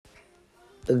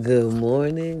Good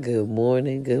morning, good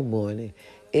morning, good morning.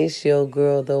 It's your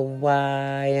girl, the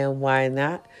why and why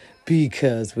not?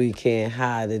 Because we can't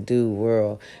hide the do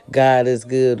world. God is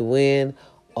good when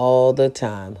all the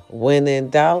time. When in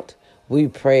doubt, we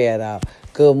pray it out.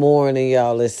 Good morning,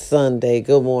 y'all. It's Sunday.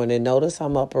 Good morning. Notice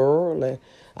I'm up early.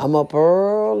 I'm up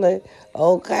early.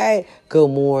 Okay.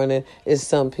 Good morning. It's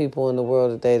some people in the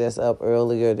world today that's up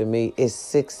earlier than me. It's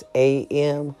 6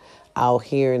 a.m. out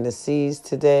here in the seas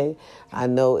today. I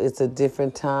know it's a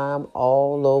different time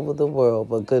all over the world,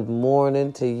 but good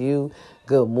morning to you.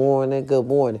 Good morning, good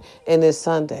morning. And it's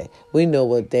Sunday. We know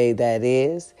what day that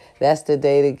is. That's the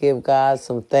day to give God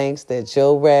some thanks that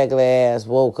your regular ass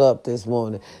woke up this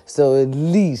morning. So the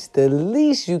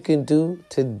least you can do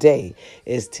today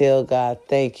is tell God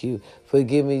thank you for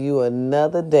giving you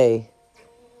another day.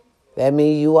 That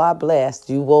means you are blessed.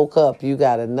 You woke up. You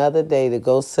got another day to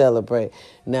go celebrate.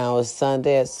 Now it's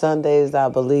Sunday. At Sundays, I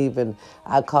believe in,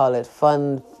 I call it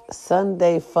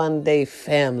Sunday Fun Day,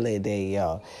 Family Day,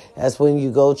 y'all. That's when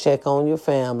you go check on your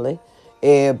family,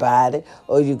 everybody,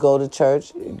 or you go to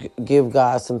church, give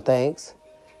God some thanks.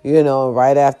 And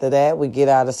right after that, we get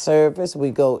out of service,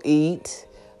 we go eat.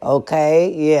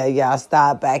 Okay, yeah, y'all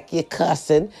start back your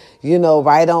cussing,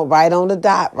 right on the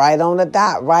dot,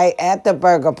 right at the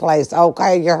burger place.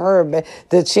 Okay, you heard me,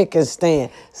 the chicken stand.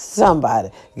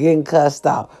 Somebody getting cussed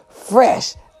out,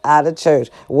 fresh out of church.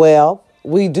 Well,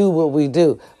 we do what we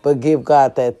do, but give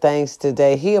God that thanks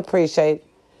today. He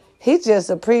just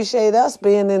appreciate us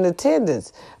being in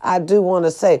attendance. I do want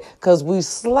to say, because we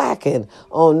slacking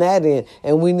on that end,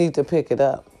 and we need to pick it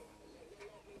up.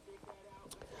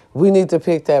 We need to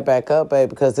pick that back up, baby,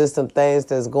 because there's some things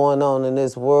that's going on in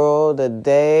this world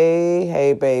today.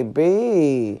 Hey,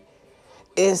 baby,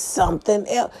 it's something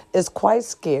else. It's quite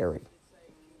scary.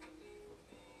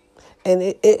 And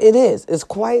it is. It's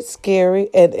quite scary.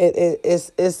 And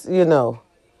it's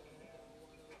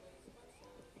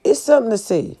something to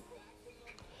see.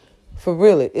 For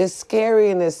really, it's scary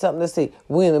and it's something to see.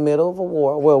 We're in the middle of a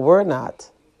war. Well, we're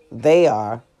not. They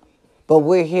are. But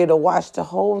we're here to watch the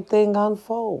whole thing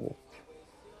unfold.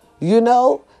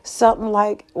 Something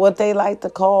like what they like to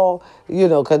call,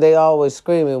 because they always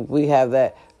screaming, we have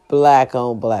that black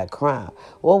on black crime.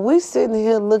 Well, we sitting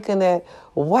here looking at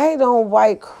white on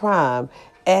white crime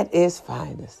at its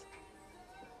finest.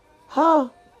 Huh?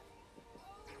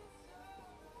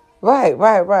 Right.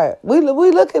 We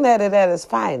looking at it at its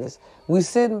finest. We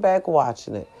sitting back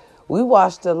watching it. We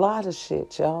watched a lot of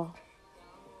shit, y'all.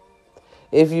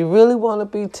 If you really want to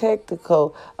be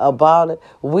technical about it,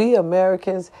 we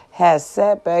Americans have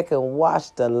sat back and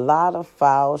watched a lot of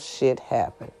foul shit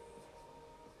happen.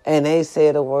 And they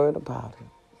said a word about it.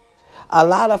 A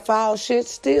lot of foul shit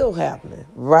still happening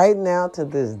right now to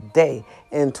this day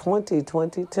in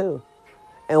 2022.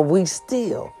 And we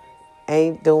still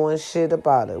ain't doing shit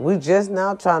about it. We just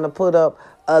now trying to put up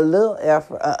a little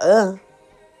effort.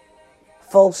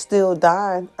 Folks still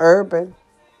dying, urban.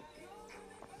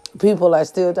 People are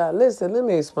still dying. Listen, let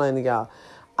me explain to y'all.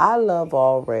 I love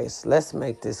all race. Let's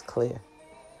make this clear.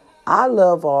 I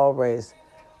love all race,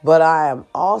 but I am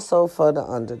also for the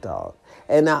underdog.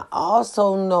 And I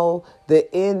also know the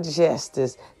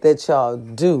injustice that y'all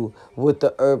do with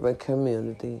the urban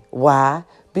community. Why?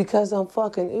 Because I'm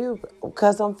fucking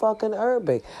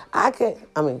urban.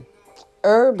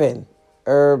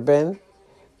 Urban.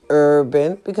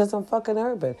 Urban, because I'm fucking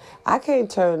urban. I can't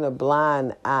turn a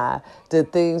blind eye to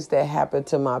things that happen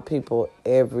to my people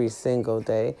every single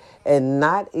day and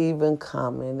not even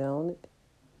comment on it.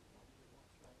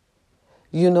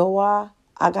 You know why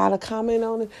I gotta comment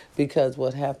on it? Because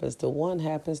what happens to one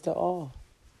happens to all.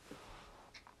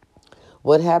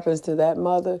 What happens to that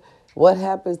mother, what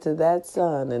happens to that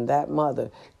son and that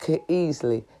mother could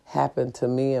easily happen to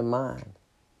me and mine.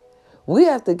 We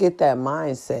have to get that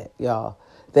mindset, y'all,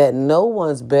 that no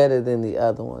one's better than the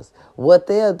other ones. What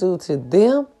they'll do to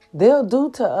them, they'll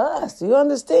do to us. You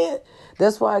understand?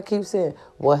 That's why I keep saying,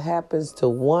 what happens to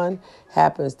one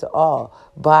happens to all.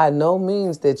 By no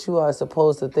means that you are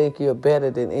supposed to think you're better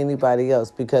than anybody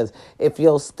else, because if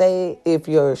your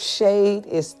shade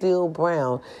is still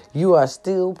brown, you are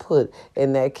still put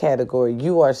in that category.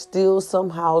 You are still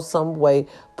somehow, some way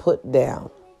put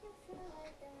down.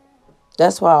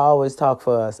 That's why I always talk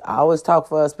for us. I always talk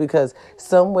for us because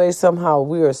some way, somehow,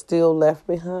 we are still left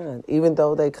behind. Even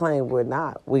though they claim we're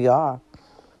not, we are.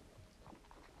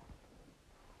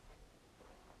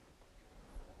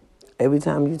 Every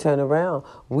time you turn around,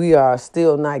 we are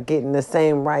still not getting the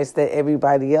same rights that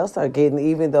everybody else are getting.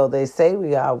 Even though they say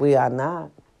we are not.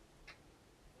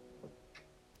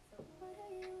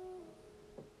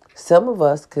 Some of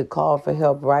us could call for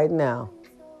help right now.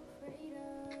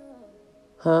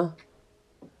 Huh?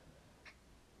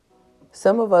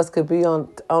 Some of us could be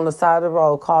on the side of the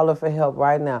road calling for help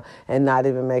right now and not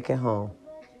even make it home.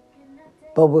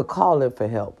 But we're calling for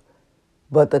help.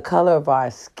 But the color of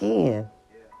our skin,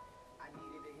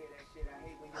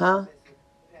 huh?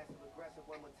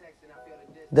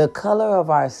 The color of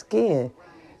our skin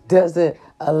doesn't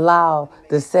allow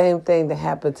the same thing to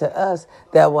happen to us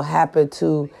that will happen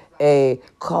to a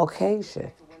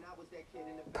Caucasian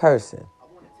person.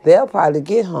 They'll probably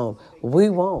get home. We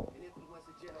won't.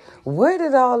 Where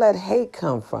did all that hate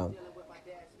come from?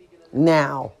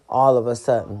 Now, all of a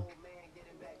sudden.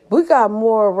 We got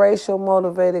more racial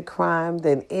motivated crime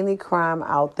than any crime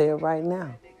out there right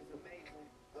now.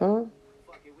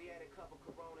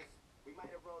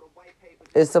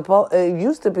 It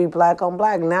used to be black on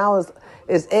black. Now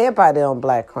it's everybody on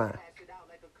black crime.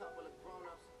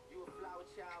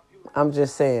 I'm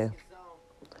just saying.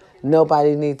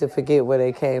 Nobody needs to forget where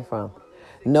they came from.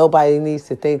 Nobody needs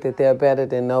to think that they're better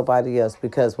than nobody else,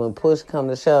 because when push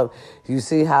comes to shove, you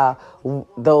see how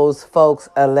those folks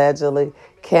allegedly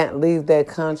can't leave that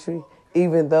country,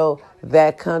 even though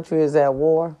that country is at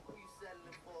war.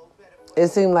 It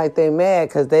seems like they're mad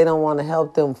because they don't want to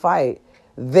help them fight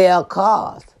their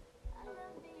cause.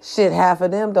 Shit, half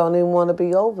of them don't even want to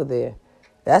be over there.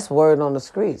 That's word on the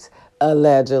streets,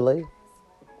 allegedly.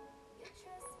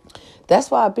 That's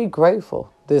why I be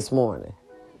grateful this morning.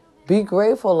 Be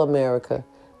grateful, America,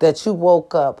 that you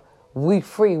woke up. We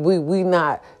free. We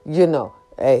not,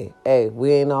 hey,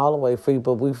 we ain't all the way free,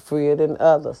 but we freer than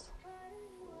others.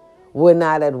 We're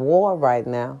not at war right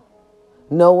now.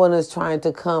 No one is trying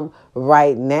to come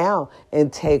right now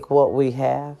and take what we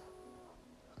have.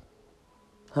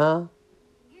 Huh?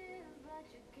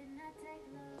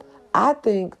 I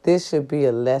think this should be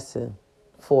a lesson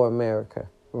for America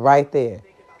right there.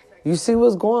 You see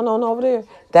what's going on over there?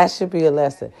 That should be a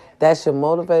lesson. That should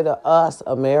motivate us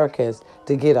Americans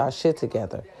to get our shit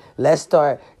together. Let's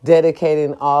start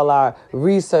dedicating all our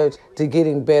research to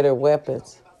getting better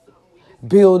weapons,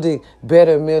 building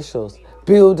better missiles,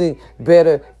 building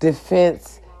better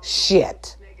defense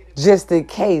shit, just in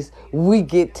case we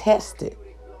get tested.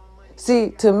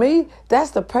 See, to me, that's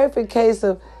the perfect case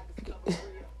of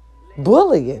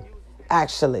bullying,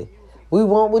 actually. We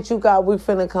want what you got, we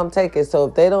finna come take it.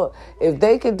 So if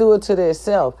they can do it to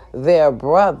themselves, they're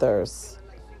brothers.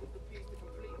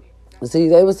 See,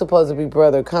 they were supposed to be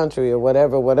brother country or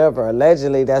whatever.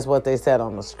 Allegedly, that's what they said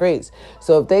on the streets.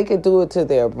 So if they could do it to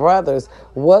their brothers,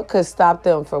 what could stop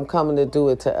them from coming to do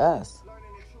it to us?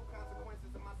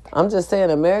 I'm just saying,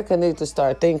 America needs to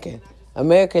start thinking.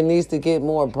 America needs to get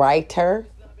more brighter.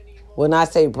 When I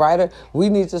say brighter, we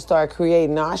need to start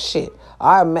creating our shit,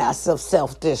 our massive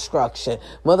self-destruction.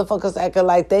 Motherfuckers acting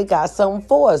like they got something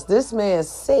for us. This man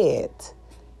said,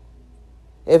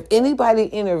 if anybody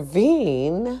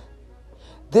intervene,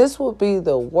 this would be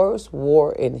the worst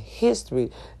war in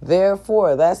history.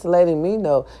 Therefore, that's letting me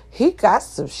know he got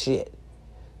some shit.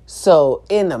 So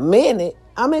in a minute,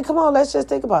 come on, let's just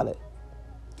think about it.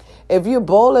 If you're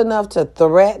bold enough to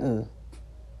threaten,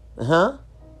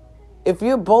 if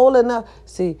you're bold enough,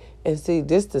 see, this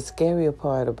the scarier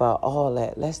part about all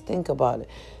that. Let's think about it.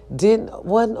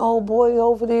 Wasn't old boy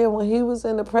over there when he was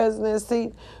in the president's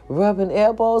seat rubbing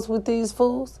elbows with these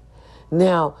fools?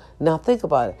 Now think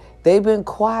about it. They've been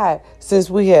quiet since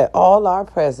we had all our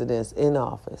presidents in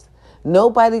office.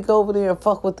 Nobody go over there and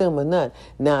fuck with them or nothing.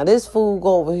 Now this fool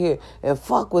go over here and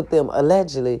fuck with them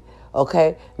allegedly.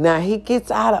 Okay, now he gets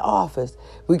out of office.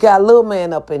 We got a little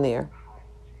man up in there.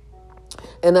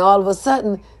 And all of a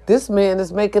sudden, this man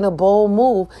is making a bold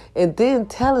move and then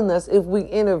telling us if we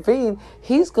intervene,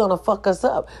 he's going to fuck us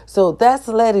up. So that's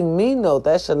letting me know,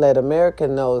 that should let America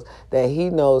know that he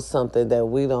knows something that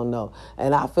we don't know.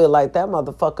 And I feel like that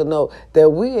motherfucker know that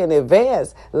we in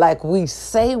advance like we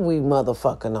say we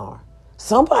motherfucking are.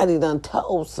 Somebody done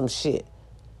told some shit.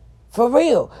 For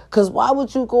real. Because why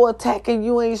would you go attacking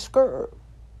you ain't scared?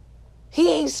 He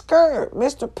ain't scared.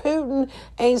 Mr. Putin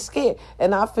ain't scared.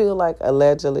 And I feel like,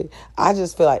 allegedly, I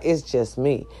just feel like it's just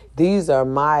me. These are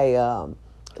my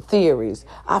theories.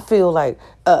 I feel like,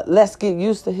 let's get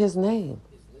used to his name.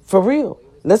 For real.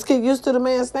 Let's get used to the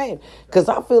man's name. Because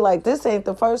I feel like this ain't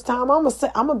the first time I'm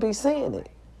going to be saying it.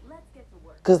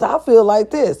 Because I feel like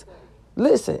this.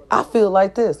 Listen, I feel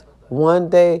like this. One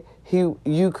day,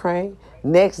 Ukraine.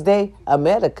 Next day,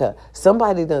 America.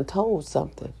 Somebody done told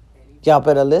something. Y'all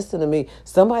better listen to me.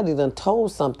 Somebody done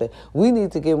told something. We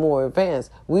need to get more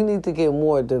advanced. We need to get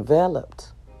more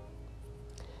developed.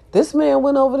 This man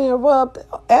went over there and rubbed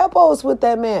elbows with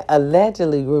that man.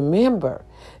 Allegedly, remember,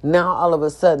 Now, all of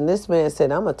a sudden, this man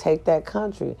said, I'm going to take that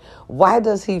country. Why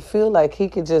does he feel like he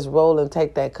could just roll and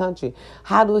take that country?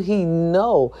 How do he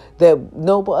know that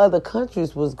no other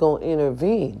countries was going to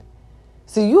intervene?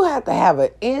 See, you have to have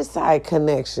an inside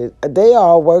connection. They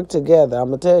all work together. I'm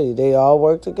going to tell you, they all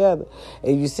work together.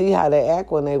 And you see how they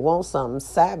act when they want something,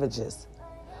 savages.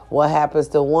 What happens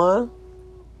to one,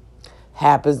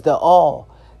 happens to all.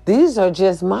 These are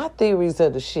just my theories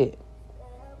of the shit.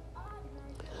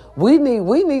 We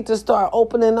need to start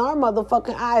opening our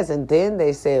motherfucking eyes. And then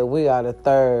they said we are the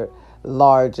third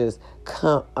largest,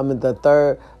 the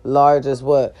third largest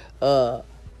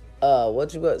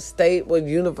state, what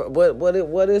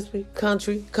is we?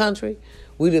 Country.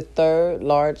 We the third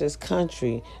largest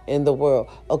country in the world.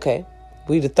 Okay,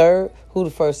 we the third. Who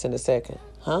the first and the second?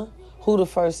 Huh? Who the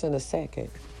first and the second?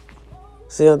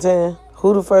 See what I'm saying?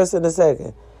 Who the first and the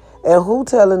second? And who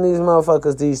telling these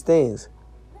motherfuckers these things?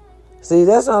 See,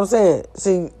 that's what I'm saying.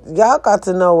 See, y'all got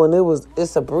to know when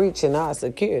it's a breach in our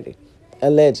security,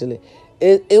 allegedly.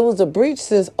 It was a breach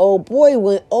since old boy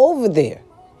went over there.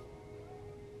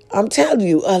 I'm telling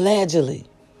you, allegedly.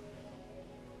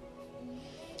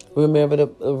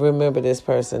 Remember this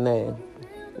person's name.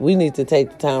 We need to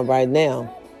take the time right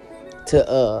now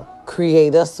to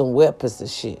create us some weapons and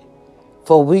shit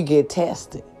before we get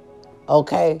tested.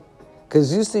 Okay?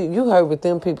 Because you heard what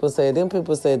them people said. Them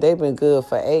people said they've been good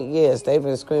for 8 years. They've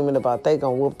been screaming about they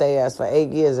gonna whoop their ass for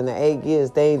 8 years. And in 8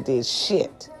 years, they ain't did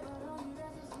shit.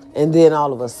 And then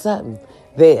all of a sudden,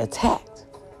 they attacked.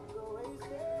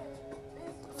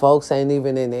 Folks ain't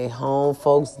even in their home.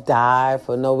 Folks died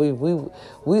for no reason.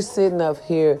 We sitting up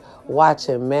here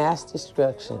watching mass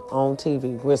destruction on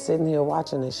TV. We're sitting here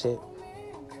watching this shit.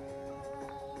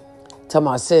 Talking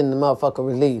about sending the motherfucking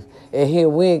relief. And here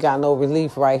we ain't got no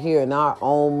relief right here in our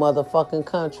own motherfucking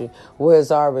country.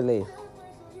 Where's our relief?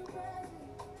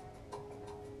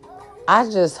 I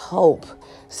just hope,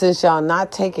 since y'all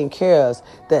not taking care of us,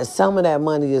 that some of that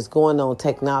money is going on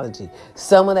technology.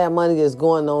 Some of that money is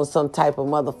going on some type of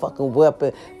motherfucking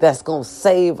weapon that's going to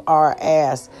save our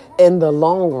ass in the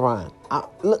long run.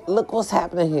 Look what's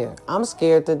happening here. I'm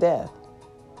scared to death.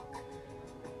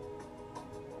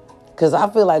 Because I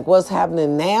feel like what's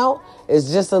happening now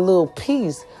is just a little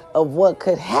piece of what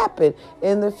could happen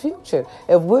in the future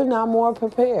if we're not more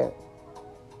prepared.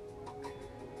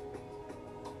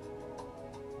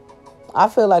 I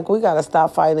feel like we got to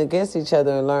stop fighting against each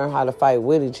other and learn how to fight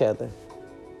with each other.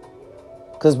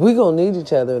 Because we're going to need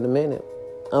each other in a minute.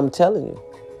 I'm telling you.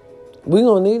 We're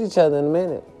going to need each other in a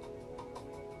minute.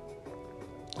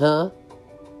 Huh?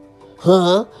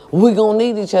 We're going to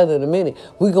need each other in a minute.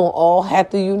 We're going to all have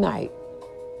to unite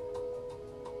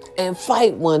and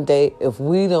fight one day if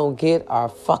we don't get our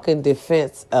fucking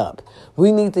defense up.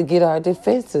 We need to get our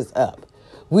defenses up.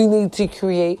 We need to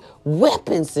create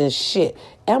weapons and shit.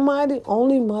 Am I the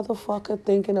only motherfucker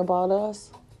thinking about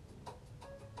us?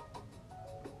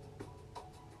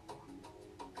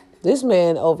 This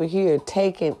man over here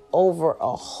taking over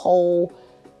a whole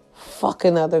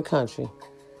fucking other country.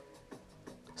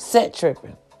 Set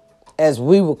tripping, as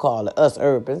we would call it, us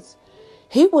urbans.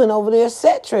 He went over there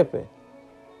set tripping.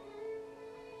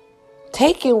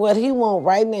 Taking what he want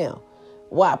right now.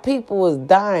 While people was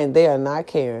dying, they are not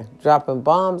caring. Dropping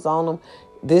bombs on them.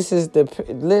 This is the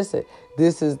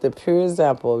pure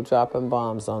example of dropping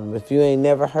bombs on them. If you ain't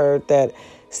never heard that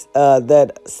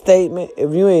statement,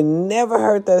 you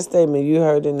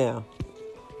heard it now.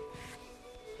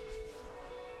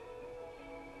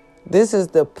 This is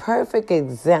the perfect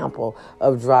example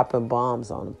of dropping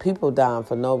bombs on them. People dying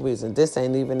for no reason. This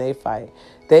ain't even a fight.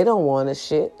 They don't want a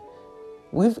shit.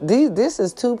 This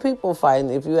is two people fighting,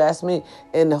 if you ask me,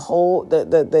 and the whole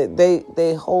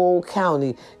whole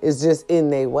county is just in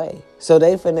their way. So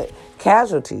they finna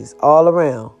casualties all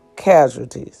around.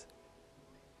 Casualties.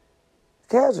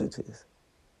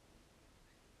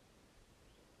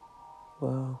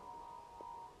 Well,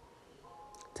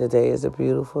 today is a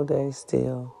beautiful day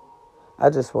still. I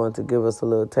just wanted to give us a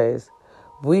little taste.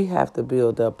 We have to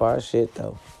build up our shit,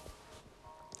 though.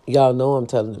 Y'all know I'm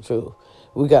telling the truth.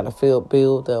 We got to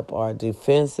build up our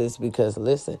defenses because,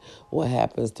 listen, what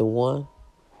happens to one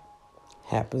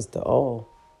happens to all.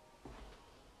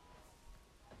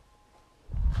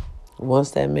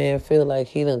 Once that man feel like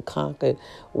he done conquered,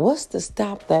 what's to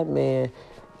stop that man?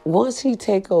 Once he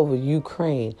take over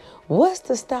Ukraine, what's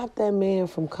to stop that man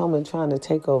from coming trying to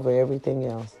take over everything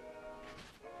else?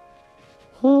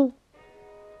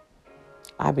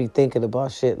 I be thinking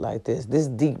about shit like this. This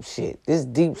deep shit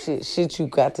you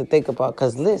got to think about.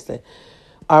 Because listen,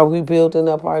 are we building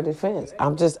up our defense?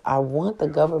 I want the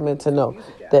government to know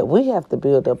that we have to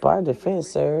build up our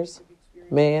defense, sirs,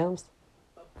 ma'ams.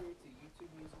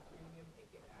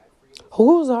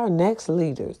 Who's our next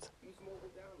leaders?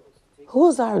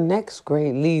 Who's our next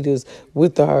great leaders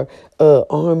with our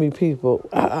army people?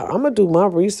 I'm going to do my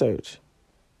research.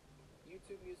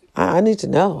 I need to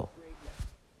know.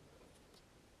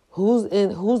 Who's in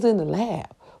the lab?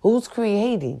 Who's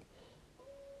creating?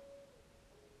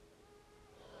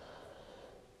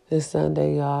 This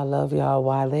Sunday, y'all, I love y'all.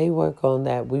 While they work on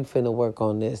that, we finna work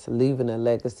on this, leaving a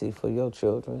legacy for your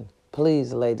children.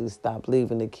 Please, ladies, stop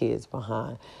leaving the kids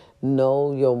behind.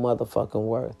 Know your motherfucking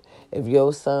worth. If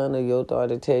your son or your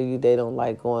daughter tell you they don't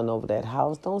like going over that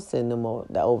house, don't send them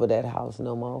over that house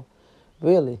no more.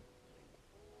 Really.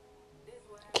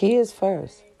 Kids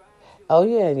first. Oh,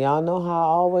 yeah, and y'all know how I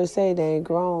always say they ain't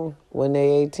grown. When they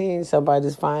 18,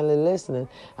 somebody's finally listening.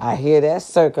 I hear that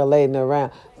circulating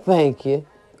around. Thank you.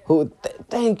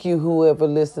 Thank you, whoever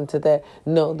listened to that.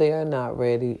 No, they are not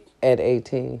ready at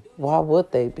 18. Why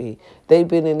would they be? They've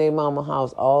been in their mama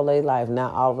house all their life.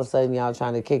 Now, all of a sudden, y'all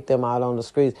trying to kick them out on the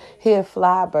streets. Here,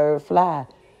 fly, bird, fly.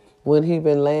 When he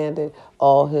been landed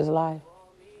all his life.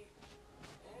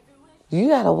 You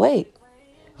got to wait.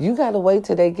 You got to wait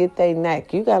till they get their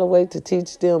knack. You got to wait to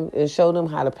teach them and show them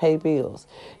how to pay bills.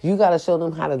 You got to show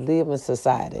them how to live in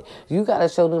society. You got to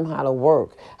show them how to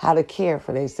work, how to care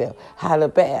for themselves, how to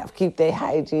bath, keep their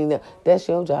hygiene up. That's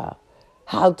your job.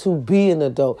 How to be an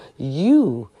adult.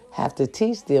 You have to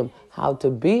teach them how to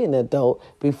be an adult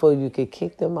before you can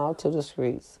kick them out to the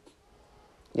streets.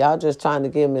 Y'all just trying to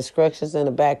give them instructions in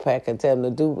a backpack and tell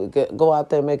them to go out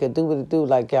there and make it do what it do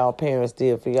like y'all parents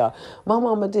did for y'all. My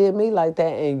mama did me like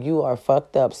that, and you are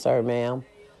fucked up, sir, ma'am.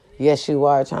 Yes, you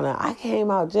are. I came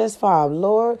out just fine.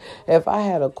 Lord, if I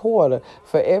had a quarter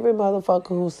for every motherfucker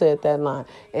who said that line,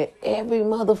 and every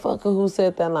motherfucker who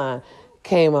said that line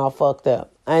came out fucked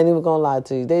up. I ain't even gonna lie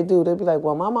to you. They do. They be like,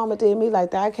 well, my mama did me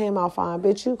like that. I came out fine.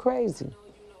 Bitch, you crazy.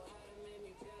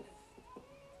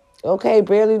 Okay,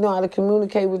 barely know how to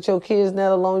communicate with your kids,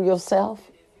 let alone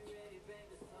yourself.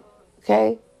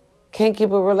 Okay? Can't keep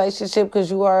a relationship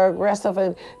because you are aggressive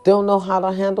and don't know how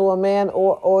to handle a man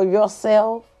or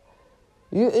yourself.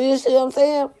 You see what I'm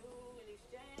saying?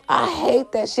 I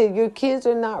hate that shit. Your kids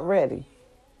are not ready.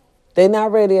 They're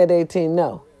not ready at 18.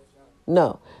 No.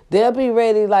 They'll be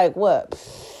ready like what?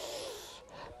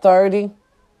 30.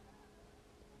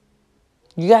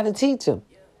 You got to teach them.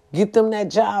 Get them that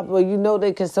job where you know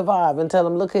they can survive and tell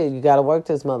them, look here, you got to work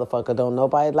this motherfucker. Don't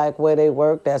nobody like where they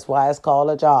work. That's why it's called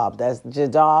a job. That's your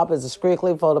job is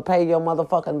strictly for to pay your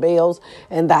motherfucking bills,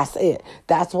 and that's it.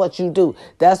 That's what you do.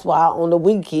 That's why on the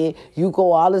weekend you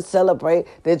go out and celebrate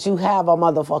that you have a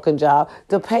motherfucking job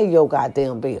to pay your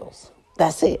goddamn bills.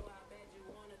 That's it.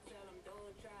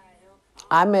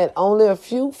 I met only a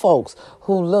few folks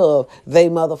who love their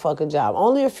motherfucking job.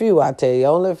 Only a few, I tell you.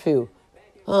 Only a few.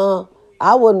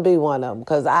 I wouldn't be one of them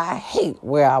because I hate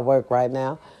where I work right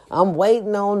now. I'm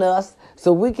waiting on us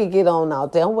so we can get on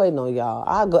out there. I'm waiting on y'all.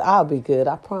 I'll be good.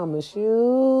 I promise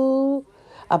you.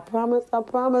 I promise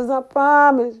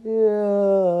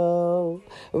you.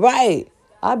 Right.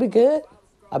 I'll be good.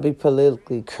 I'll be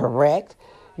politically correct.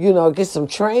 Get some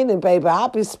training, baby. I'll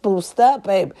be spruced up,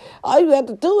 baby. All you have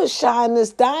to do is shine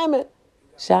this diamond.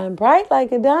 Shine bright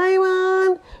like a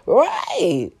diamond.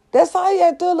 Right. That's all you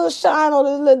have to do, a little shine on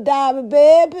this little diamond,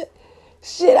 baby.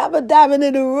 Shit, I'm a diamond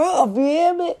in the rough, you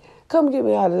hear me? Come get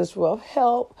me out of this rough.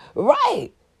 Help.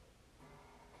 Right.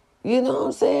 You know what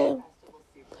I'm saying?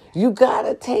 You got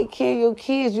to take care of your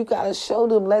kids. You got to show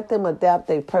them, let them adapt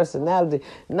their personality,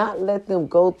 not let them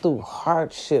go through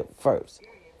hardship first.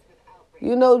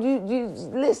 You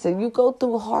listen, you go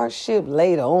through hardship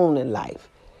later on in life.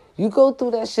 You go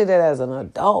through that shit as an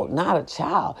adult, not a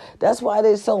child. That's why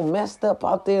they so messed up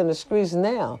out there in the streets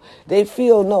now. They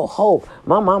feel no hope.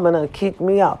 My mama done kicked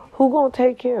me out. Who gonna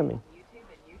take care of me?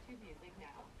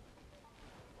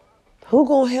 Who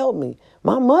gonna help me?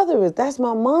 That's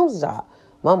my mom's job.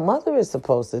 My mother is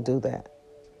supposed to do that.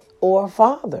 Or a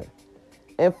father.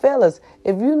 And fellas,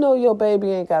 if you know your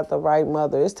baby ain't got the right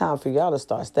mother, it's time for y'all to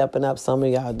start stepping up. Some of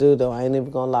y'all do, though. I ain't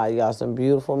even gonna lie. Y'all some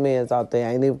beautiful men out there.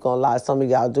 I ain't even gonna lie. Some of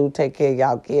y'all do take care of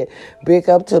y'all kid. Big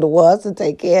up to the ones that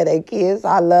take care of their kids.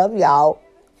 I love y'all.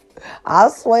 I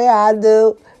swear I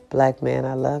do. Black man,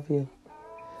 I love you.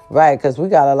 Right, because we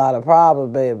got a lot of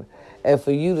problems, baby. And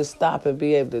for you to stop and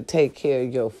be able to take care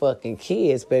of your fucking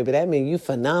kids, baby, that means you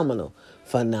phenomenal.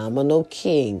 Phenomenal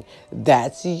king.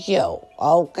 That's yo.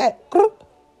 Okay.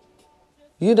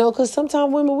 Because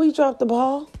sometimes women, we drop the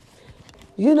ball.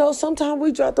 Sometimes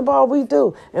we drop the ball. We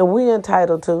do. And we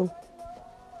entitled to.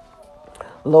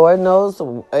 Lord knows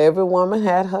every woman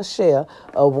had her share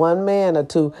of one man or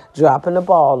two dropping the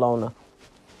ball on her.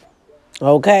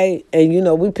 Okay?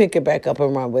 And, we pick it back up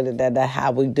and run with it. That's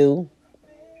how we do.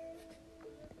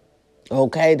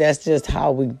 Okay, that's just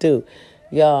how we do.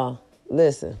 Y'all,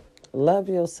 listen, love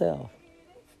yourself.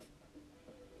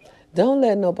 Don't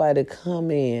let nobody come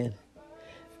in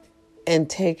and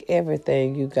take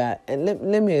everything you got. And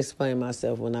let me explain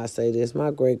myself when I say this.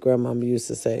 My great-grandmama used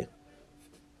to say,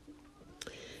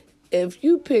 if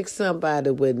you pick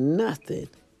somebody with nothing,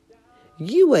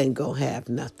 you ain't going to have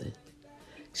nothing.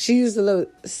 She used to look,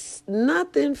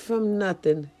 nothing from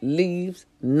nothing leaves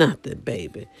nothing,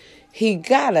 baby. He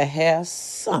got to have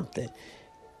something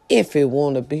if it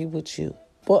want to be with you.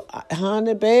 But,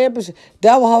 honey, baby,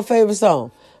 that was her favorite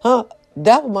song. Huh?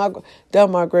 That was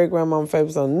my great-grandmama's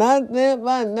favorite song. Nothing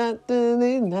but nothing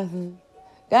ain't nothing.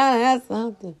 Gotta have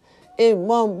something. It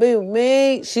won't be with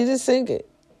me. She didn't sing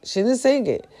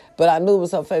it. But I knew it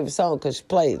was her favorite song because she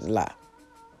played it a lot.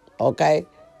 Okay?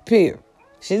 Period.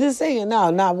 She didn't sing it. No,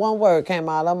 not one word came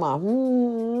out of her mouth.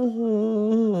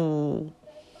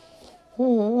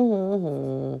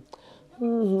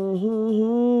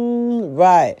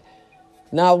 Right.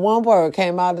 Not one word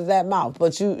came out of that mouth.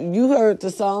 But you heard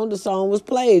the song. The song was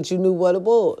played. You knew what it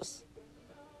was.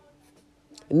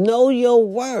 Know your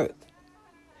worth.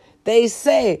 They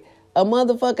say a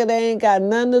motherfucker that ain't got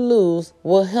nothing to lose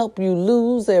will help you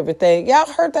lose everything. Y'all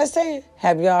heard that saying?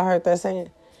 Have y'all heard that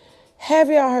saying?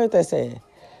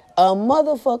 A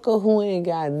motherfucker who ain't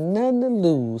got nothing to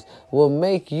lose will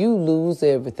make you lose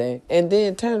everything. And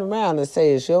then turn around and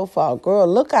say it's your fault. Girl,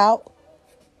 look out.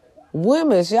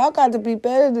 Women, y'all got to be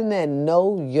better than that.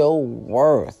 Know your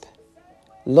worth.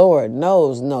 Lord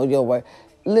knows, know your worth.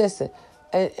 Listen,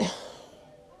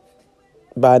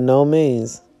 by no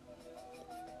means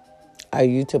are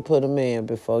you to put a man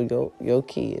before your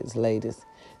kids, ladies.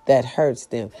 That hurts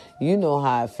them. You know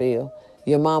how I feel.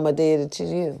 Your mama did it to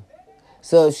you.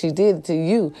 So if she did it to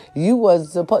you, you were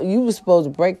supposed to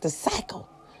break the cycle.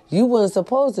 You weren't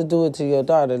supposed to do it to your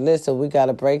daughter. Listen, we got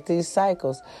to break these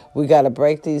cycles. We got to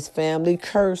break these family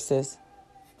curses.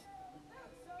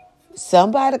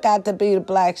 Somebody got to be the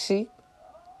black sheep.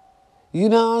 You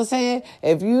know what I'm saying?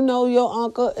 If you know your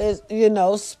uncle is,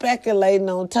 speculating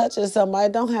on touching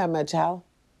somebody, don't have my child.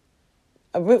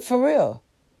 For real.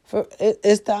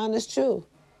 It's the honest truth.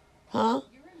 Huh?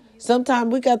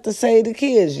 Sometimes we got to save the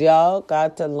kids. Y'all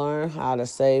got to learn how to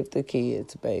save the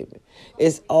kids, baby.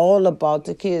 It's all about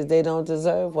the kids. They don't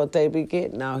deserve what they be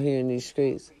getting out here in these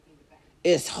streets.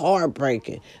 It's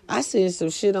heartbreaking. I seen some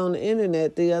shit on the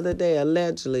internet the other day,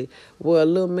 allegedly, where a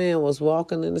little man was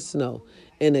walking in the snow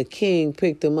and a king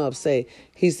picked him up.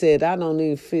 He said, I don't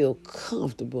even feel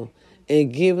comfortable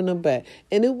in giving him back.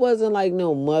 And it wasn't like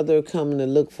no mother coming to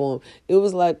look for him. It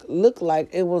was looked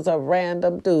like it was a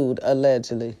random dude,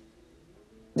 allegedly.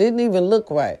 Didn't even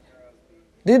look right.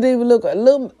 Didn't even look right.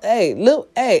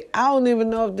 Hey, I don't even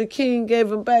know if the king gave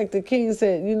him back. The king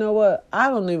said, you know what? I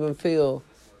don't even feel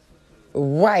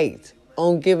right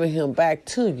on giving him back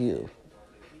to you.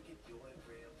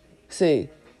 See,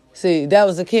 that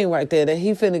was the king right there. That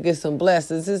he finna get some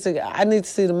blessings. I need to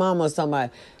see the mama or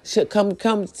somebody.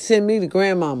 Come send me the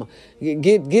grandmama.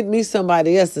 Get me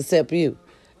somebody else except you.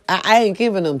 I ain't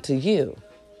giving them to you.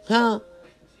 Huh?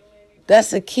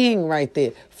 That's a king right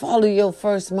there. Follow your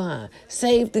first mind.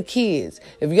 Save the kids.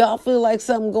 If y'all feel like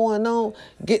something going on,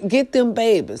 get them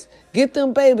babies. Get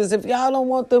them babies. If y'all don't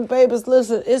want them babies,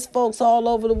 listen, it's folks all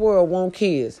over the world want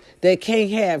kids that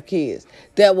can't have kids.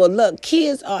 That will look.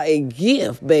 Kids are a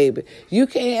gift, baby. You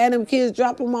can't have them kids,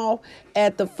 drop them off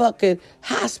at the fucking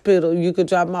hospital. You could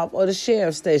drop them off or the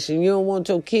sheriff's station. You don't want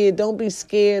your kid. Don't be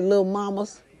scared, little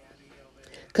mamas.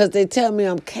 Because they tell me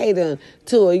I'm catering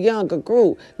to a younger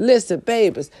group. Listen,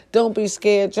 babies, don't be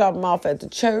scared. Drop them off at the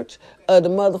church or the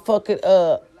motherfucking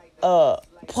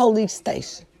police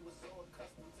station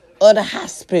or the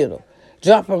hospital.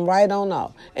 Drop them right on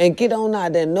off and get on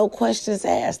out there. No questions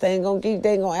asked. They ain't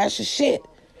gonna ask you shit.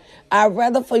 I'd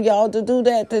rather for y'all to do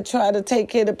that than try to take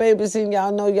care of the babies and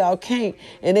y'all know y'all can't.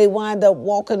 And they wind up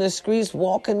walking the streets,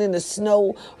 walking in the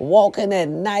snow, walking at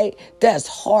night. That's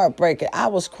heartbreaking. I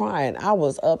was crying. I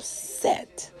was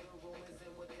upset.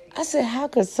 I said, how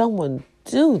could someone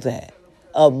do that?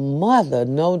 A mother,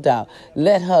 no doubt,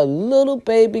 let her little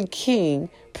baby king,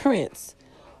 Prince,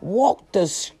 walk the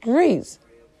streets.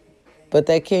 But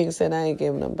that king said, I ain't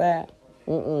giving them back.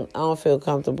 I don't feel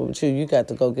comfortable with you. You got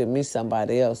to go get me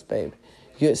somebody else, baby.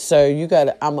 Sir,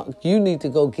 you need to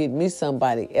go get me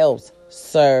somebody else,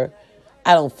 sir.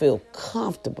 I don't feel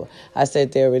comfortable. I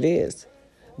said, there it is.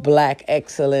 Black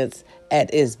excellence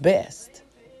at its best.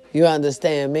 You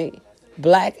understand me?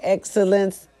 Black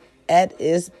excellence at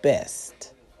its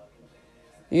best.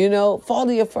 Follow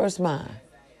your first mind,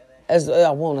 as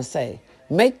I want to say.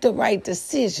 Make the right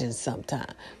decision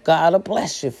sometime. God will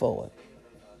bless you for it.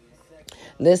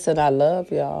 Listen, I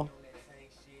love y'all.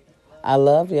 I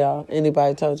love y'all.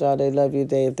 Anybody told y'all they love you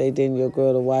today? If they didn't, your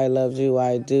girl, the why loves you.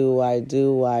 I do.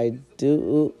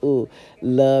 Ooh, ooh.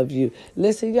 Love you.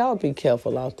 Listen, y'all be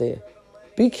careful out there.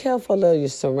 Be careful of your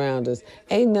surroundings.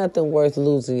 Ain't nothing worth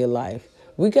losing your life.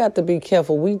 We got to be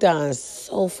careful. We dying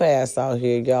so fast out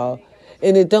here, y'all.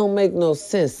 And it don't make no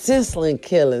sense. Senseless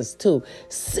killings, too.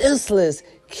 Senseless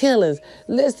killings.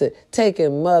 Listen,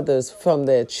 taking mothers from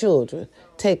their children,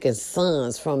 taking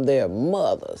sons from their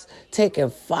mothers, taking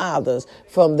fathers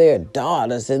from their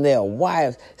daughters and their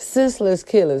wives. Senseless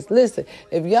killings. Listen,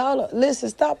 if y'all, listen,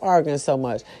 stop arguing so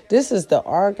much. This is the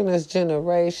arguingest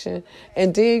generation.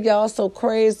 And then y'all so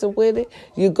crazy with it,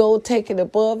 you go take it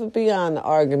above and beyond the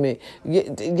argument.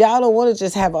 Y'all don't want to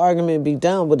just have an argument and be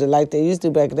done with it like they used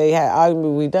to back. They had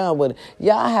argument, we done with it.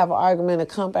 Y'all have an argument and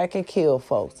come back and kill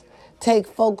folks. Take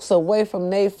folks away from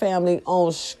their family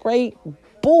on straight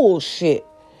bullshit.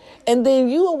 And then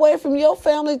you away from your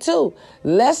family too.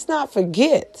 Let's not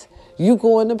forget, you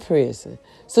going to prison.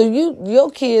 So your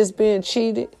kids being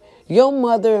cheated, your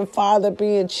mother and father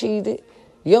being cheated,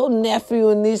 your nephew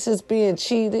and nieces being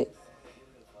cheated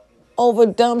over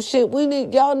dumb shit.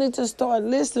 Y'all need to start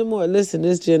listening more. Listen,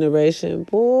 this generation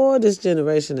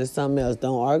is something else.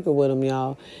 Don't argue with them,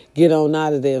 y'all. Get on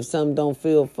out of there. If something don't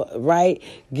feel right,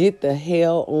 get the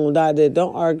hell on out of there.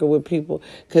 Don't argue with people,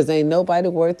 because ain't nobody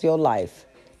worth your life.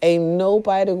 Ain't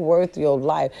nobody worth your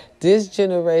life. This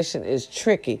generation is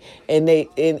tricky, and they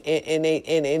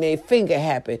finger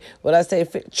happy. What I say,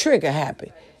 trigger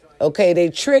happy. Okay, they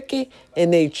tricky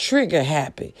and they trigger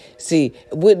happy. See,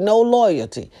 with no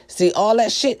loyalty. See, all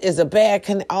that shit is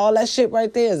all that shit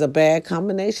right there is a bad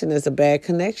combination. It's a bad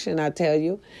connection, I tell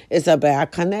you. It's a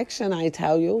bad connection, I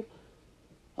tell you.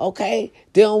 Okay,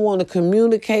 they don't want to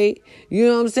communicate. You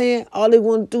know what I'm saying? All they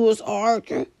want to do is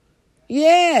argue.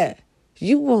 Yeah,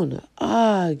 you want to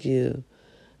argue.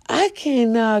 I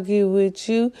can't argue with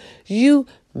you. You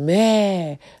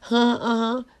mad.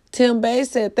 Tim Bay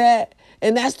said that.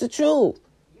 And that's the truth.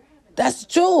 That's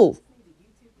the truth.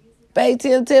 Bay,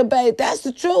 Tim Bay, that's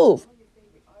the truth.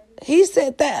 He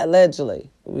said that allegedly.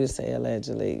 We say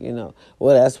allegedly, you know.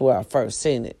 Well, that's where I first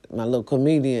seen it. My little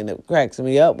comedian that cracks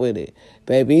me up with it.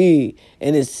 Baby.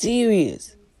 And it's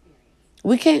serious.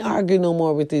 We can't argue no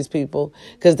more with these people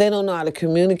because they don't know how to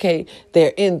communicate.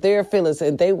 They're in their feelings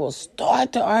and they will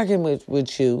start to argue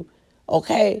with you.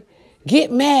 Okay?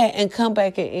 Get mad and come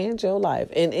back and end your life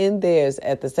and end theirs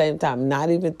at the same time.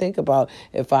 Not even think about,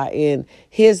 if I end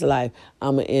his life,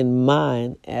 I'm going to end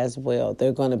mine as well.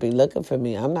 They're going to be looking for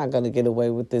me. I'm not going to get away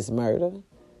with this murder.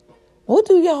 What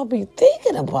do y'all be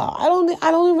thinking about? I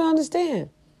don't even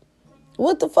understand.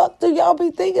 What the fuck do y'all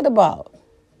be thinking about?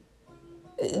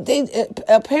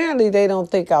 Apparently they don't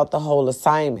think out the whole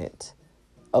assignment.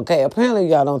 Okay, apparently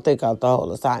y'all don't think out the whole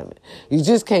assignment. You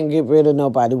just can't get rid of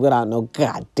nobody without no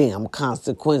goddamn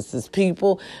consequences,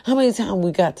 people. How many times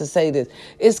we got to say this?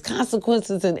 It's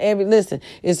consequences in listen,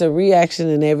 it's a reaction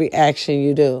in every action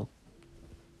you do.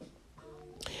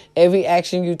 Every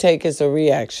action you take is a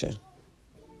reaction.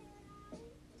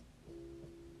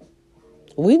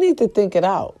 We need to think it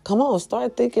out. Come on,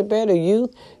 start thinking better,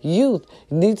 youth. Youth,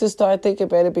 you need to start thinking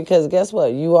better, because guess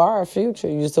what? You are a future.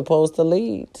 You're supposed to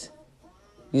lead.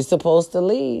 You're supposed to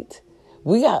lead.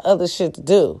 We got other shit to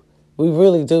do. We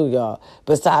really do, y'all.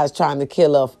 Besides trying to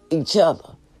kill off each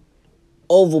other.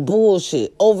 Over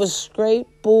bullshit. Over straight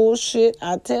bullshit,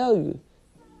 I tell you.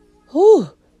 Whew.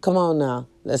 Come on now.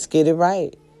 Let's get it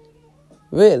right.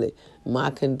 Really. My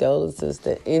condolences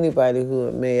to anybody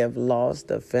who may have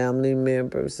lost a family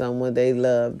member, someone they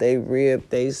love, they rib,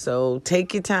 they soul.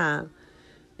 Take your time.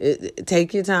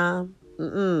 Take your time.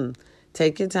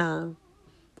 Take your time.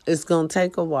 It's going to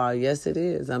take a while. Yes, it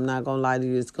is. I'm not going to lie to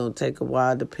you. It's going to take a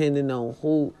while depending on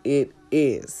who it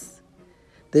is.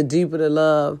 The deeper the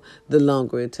love, the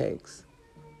longer it takes.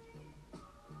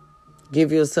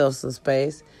 Give yourself some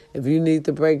space. If you need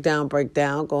to break down.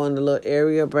 Go in the little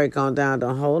area, break on down.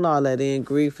 Don't hold all that in.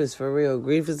 Grief is for real.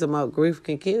 Grief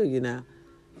can kill you now.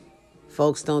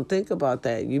 Folks don't think about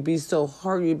that. You be so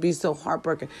hurt. You be so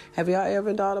heartbroken. Have y'all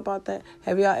ever thought about that?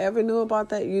 Have y'all ever knew about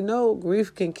that? You know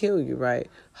grief can kill you, right?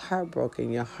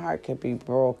 Heartbroken. Your heart can be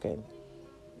broken.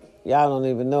 Y'all don't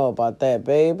even know about that,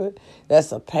 baby.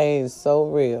 That's a pain so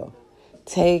real.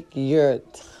 Take your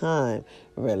time.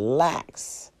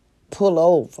 Relax. Pull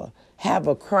over. Have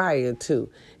a cry or two.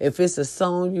 If it's a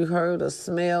song you heard or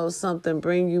smell, something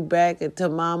bring you back into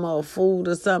mama or food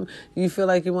or something, you feel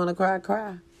like you want to cry,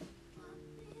 cry.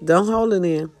 Don't hold it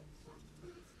in.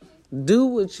 Do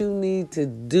what you need to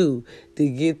do to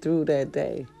get through that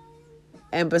day.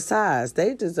 And besides,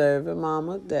 they deserve it,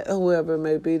 mama. That whoever it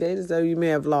may be, they deserve. You may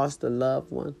have lost a loved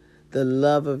one, the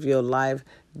love of your life.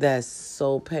 That's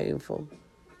so painful.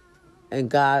 And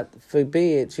God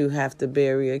forbid you have to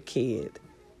bury a kid.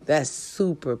 That's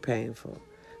super painful.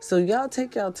 So y'all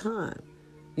take your time.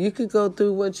 You could go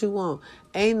through what you want.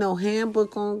 Ain't no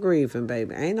handbook on grieving,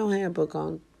 baby. Ain't no handbook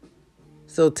on.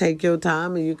 So take your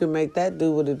time and you can make that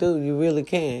do what it do. You really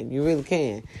can. You really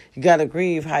can. You gotta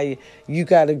grieve how you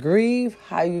gotta grieve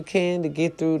how you can to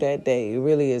get through that day. It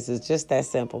really is. It's just that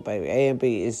simple, baby. A and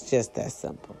B, it's just that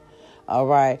simple. All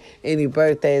right. Any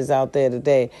birthdays out there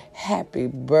today? Happy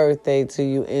birthday to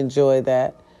you. Enjoy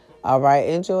that. All right,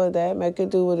 enjoy that. Make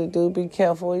it do what it do. Be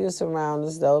careful of your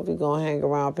surroundings, though. If you're going to hang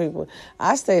around people,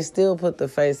 I still put the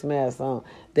face mask on.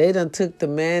 They done took the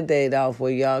Mandate off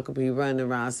where y'all could be running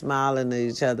around smiling at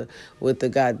each other with the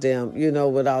goddamn,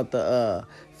 without the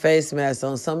face mask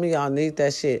on. Some of y'all need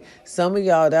that shit. Some of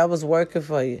y'all, that was working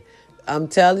for you. I'm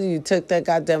telling you, took that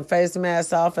goddamn face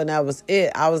mask off and that was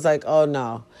it. I was like, oh,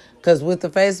 no. Because with the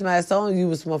face mask on, you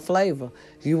was more flavor.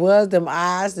 You was them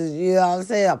eyes, you know what I'm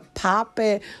saying,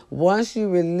 popping. Once you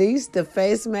release the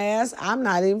face mask, I'm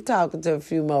not even talking to a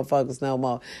few motherfuckers no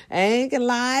more. I ain't gonna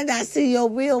lie, I see your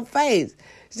real face.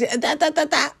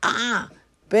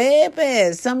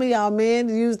 Baby, some of y'all men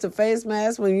use the face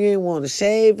mask when you ain't want to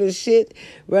shave and shit.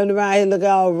 Running around here looking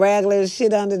all raggedy and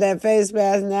shit under that face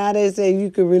mask. Now they say you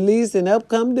can release and up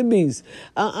come the beast.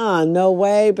 No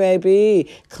way, baby.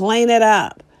 Clean it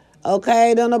up.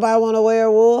 Okay, don't nobody want to wear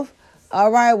a wolf? All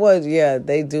right, well, yeah,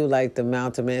 they do like the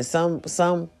mountain man.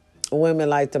 Some women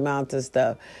like the mountain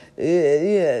stuff.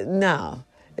 Yeah, no.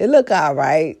 It look all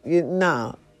right.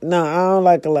 No, I don't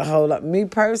like a whole lot. Me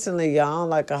personally, y'all, I don't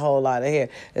like a whole lot of hair.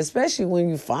 Especially when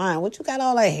you find, what you got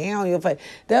all that hair on your face?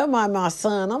 That remind my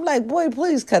son. I'm like, boy,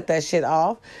 please cut that shit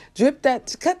off. Cut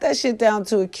that shit down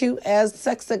to a cute ass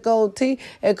sexy gold tee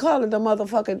and call it a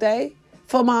motherfucking day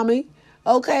for mommy.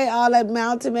 Okay, all that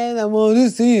mountain man, I'm on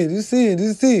this in.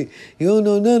 You don't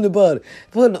know nothing about it.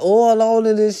 Putting oil on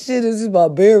in this shit. This is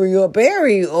about berry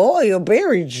oil,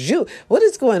 berry juice. What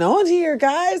is going on here,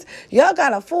 guys? Y'all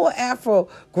got a full afro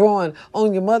growing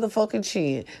on your motherfucking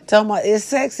chin. Talking about it's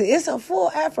sexy. It's a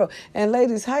full afro. And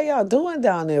ladies, how y'all doing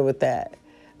down there with that?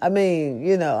 I mean,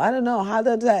 I don't know. How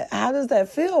does that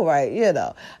feel right?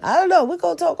 I don't know. We're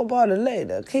going to talk about it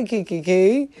later.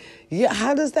 Kiki. Yeah,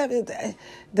 how does that,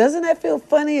 doesn't that feel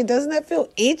funny? Doesn't that feel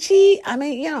itchy? I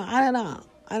mean, I don't know.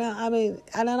 I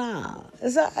don't know.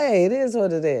 Hey, it is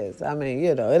what it is. I mean,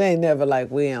 it ain't never like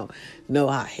we don't know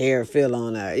how hair feel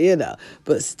on her,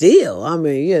 But still, I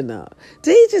mean,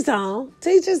 teach his own.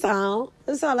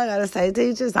 That's all I got to say.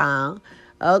 Teach his own.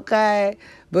 Okay?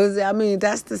 But, I mean,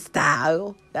 that's the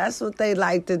style. That's what they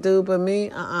like to do. But me,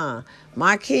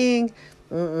 My king,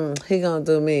 he gonna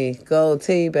do me.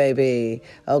 Goatee, baby.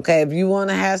 Okay, if you want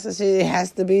to have some shit, it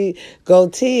has to be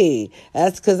goatee.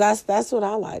 That's what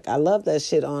I like. I love that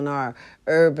shit on our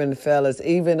urban fellas,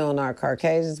 even on our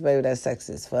Caucasians, baby. That's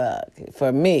sexy as fuck.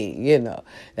 For me,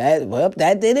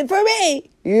 that did it for me.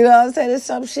 You know what I'm saying? There's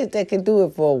some shit that can do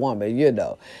it for a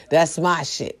woman, That's my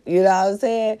shit. You know what I'm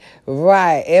saying?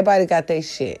 Right. Everybody got their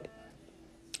shit.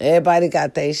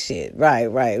 Right.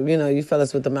 You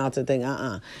fellas with the mountain thing.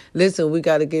 Listen, we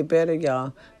got to get better,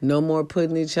 y'all. No more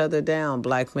putting each other down.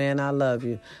 Black man, I love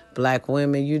you. Black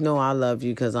women, I love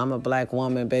you because I'm a black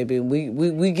woman, baby.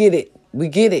 We get it. We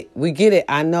get it.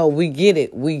 I know we get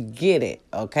it.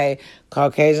 Okay?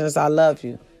 Caucasians, I love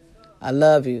you.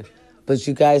 But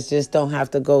you guys just don't have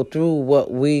to go through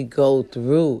what we go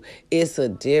through. It's a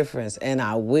difference. And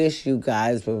I wish you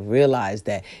guys would realize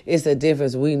that. It's a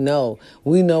difference. We know.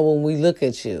 We know when we look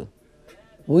at you.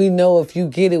 We know if you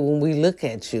get it when we look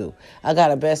at you. I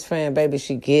got a best friend, baby.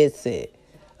 She gets it.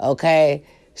 Okay?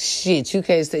 Shit, you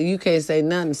can't say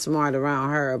nothing smart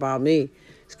around her about me.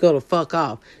 Just go the fuck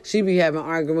off. She be having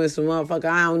arguments with motherfucker.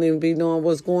 I don't even be knowing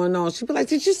what's going on. She be like,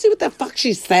 did you see what the fuck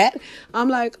she said? I'm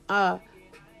like,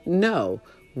 no.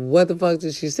 What the fuck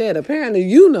did she say? Apparently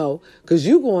because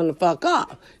you going the fuck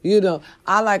off.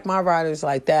 I like my riders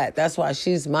like that. That's why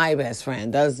she's my best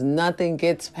friend. Nothing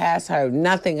gets past her.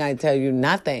 Nothing, I tell you,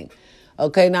 nothing.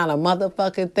 Okay, not a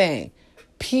motherfucking thing.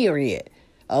 Period.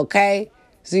 Okay?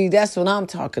 See, that's what I'm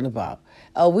talking about.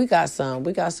 Oh, we got some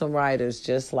riders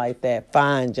just like that.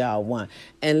 Find y'all one.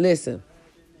 And listen,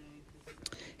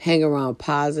 hang around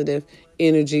positive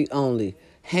energy only.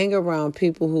 Hang around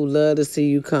people who love to see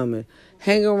you coming.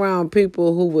 Hang around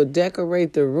people who will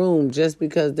decorate the room just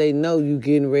because they know you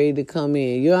getting ready to come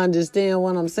in. You understand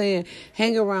what I'm saying?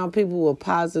 Hang around people with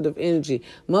positive energy.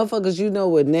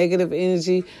 Motherfuckers, with negative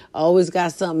energy, always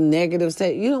got something negative to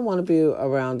say. You don't want to be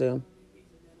around them.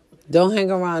 Don't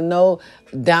hang around no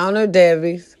downer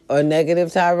Debbie's or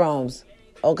negative Tyrones.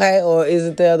 Okay? Or is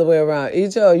it the other way around?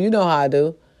 Each other, you know how I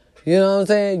do. You know what I'm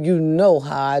saying? You know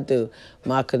how I do.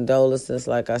 My condolences,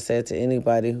 like I said, to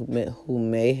anybody who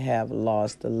may have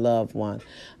lost a loved one.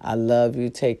 I love you.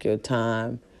 Take your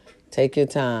time. Take your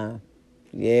time.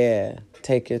 Yeah,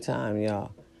 take your time,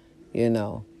 y'all. You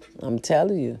know, I'm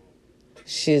telling you,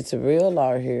 shit's real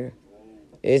out here.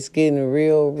 It's getting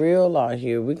real out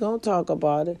here. We're going to talk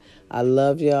about it. I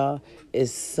love y'all.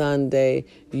 It's Sunday.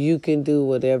 You can do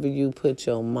whatever you put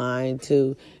your mind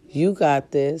to. You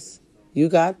got this. You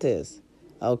got this.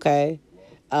 Okay?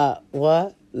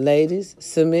 What? Ladies,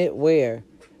 submit where?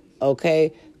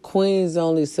 Okay? Queens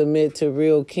only submit to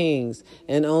real kings,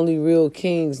 and only real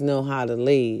kings know how to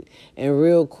lead. And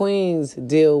real queens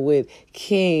deal with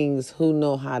kings who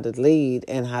know how to lead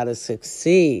and how to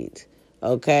succeed.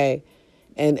 Okay?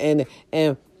 And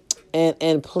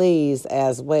please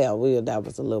as well. That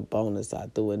was a little bonus I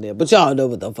threw in there. But y'all know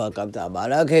what the fuck I'm talking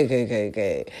about.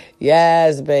 Okay.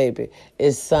 Yes, baby.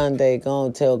 It's Sunday. Go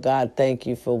and tell God thank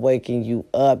you for waking you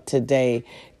up today.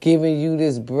 Giving you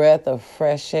this breath of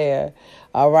fresh air.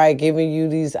 All right, giving you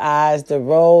these eyes to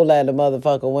roll at a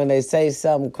motherfucker when they say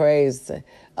something crazy.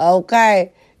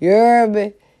 Okay, you heard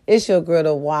me? It's your girl,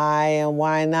 the why and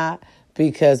why not?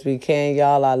 Because we can,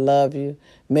 y'all. I love you.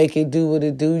 Make it do what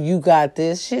it do. You got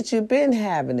this. Shit, you been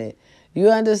having it. You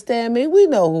understand me? We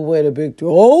know who wear the big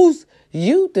toes.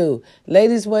 You do.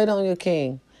 Ladies, wait on your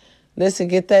king. Listen,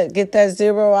 get that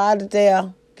zero out of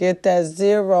there. Get that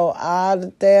zero out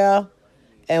of there.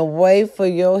 And wait for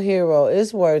your hero.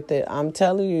 It's worth it. I'm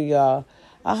telling you, y'all.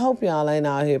 I hope y'all ain't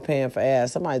out here paying for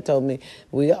ass. Somebody told me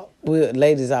we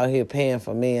ladies out here paying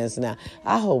for men's now.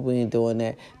 I hope we ain't doing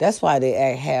that. That's why they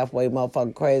act halfway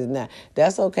motherfucking crazy now.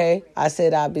 That's okay. I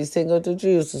said I'd be single to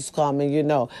Jesus coming, you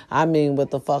know. I mean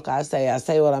what the fuck I say. I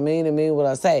say what I mean and mean what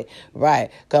I say. Right.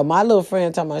 Because my little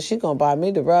friend talking about she going to buy me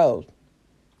the rose.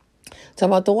 Talking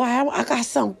about the why I got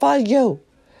something for you.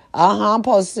 I'm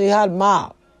supposed to see her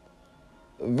tomorrow.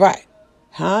 Right.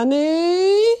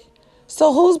 Honey?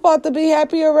 So who's about to be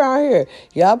happy around here?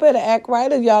 Y'all better act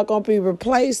right or y'all gonna be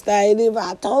replaced. If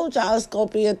I told y'all it's gonna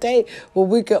be a day where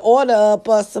we can order up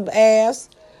us some ass.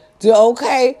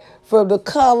 Okay? From the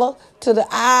color to the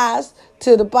eyes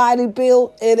to the body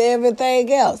build and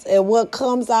everything else. And what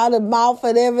comes out of the mouth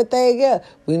and everything else.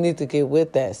 We need to get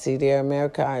with that. See there,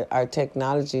 America, our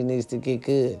technology needs to get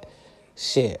good.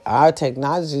 Shit, our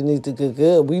technology needs to get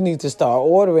good. We need to start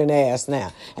ordering ass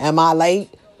now. Am I late?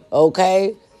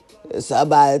 Okay?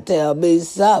 Somebody tell me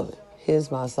something.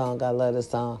 Here's my song. I love this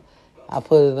song. I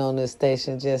put it on this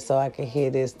station just so I can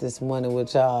hear this morning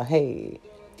with y'all. Hey,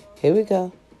 here we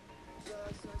go.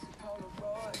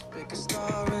 Pick a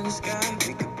star in the sky.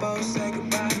 We could both say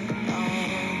goodbye.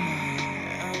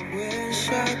 I wish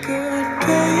I could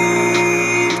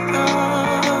paint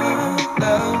our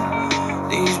love.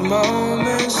 These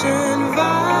moments and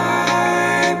vibrant.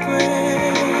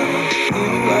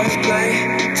 Play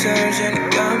turns into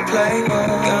gunplay,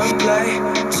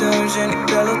 turns into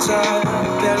pillow talk,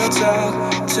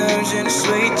 turns into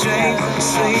sweet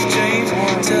dreams,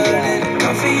 turn into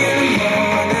coffee in the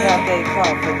morning,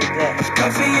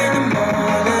 coffee in the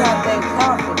morning.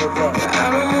 I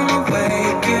don't wanna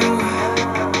wake you,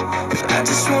 I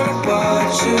just wanna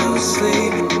watch you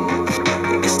sleep.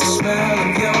 It's the smell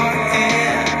of your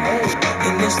hair,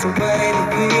 and it's the way that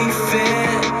we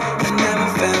fit. I never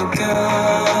felt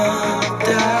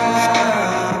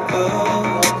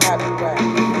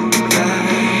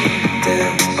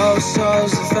old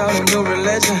souls have found a new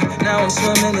religion. Now I'm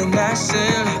swimming in that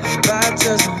sin.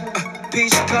 Baptism,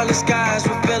 peach colored skies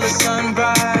reveal a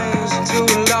sunrise. Two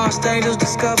lost angels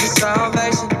discover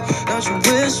salvation. Don't you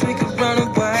wish we could run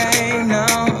away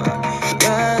now?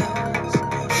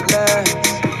 Let's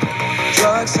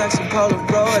drugs, sex, and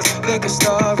Polaroids. Pick a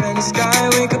star in the sky.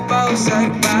 We could both say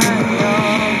goodbye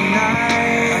all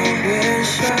night. I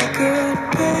wish I could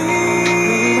be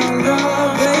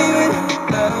love, baby.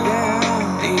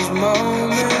 Love these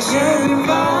moments and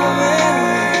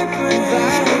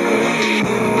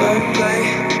wordplay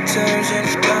turns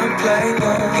into gunplay,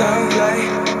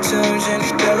 turns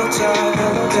into pillow talk,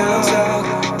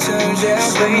 turns into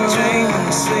sweet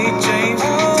dreams,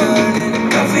 turn into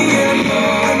coffee in the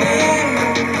morning.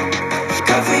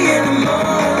 Coffee in the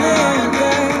morning,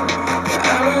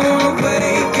 I don't wanna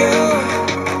wake you.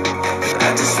 I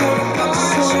just wanna watch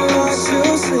you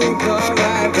sleep.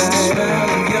 Alright, it's the smell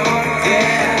of your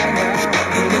hair,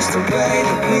 and it's the way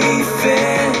that we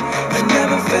fit. I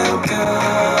never felt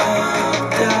comfortable.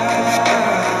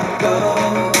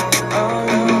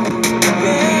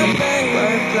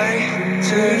 Wordplay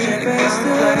turns into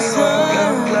gunplay.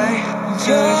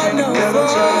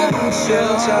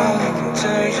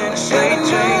 Turning sweet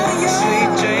dreams,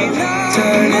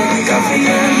 turning coffee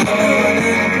in the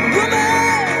morning,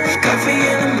 coffee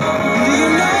in the morning. Do you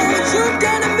know what you've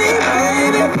done to me,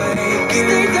 baby?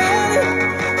 Stay down,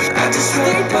 I just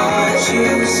want you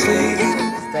to sleep.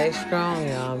 Stay strong,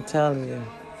 y'all. I'm telling you.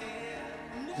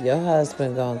 Your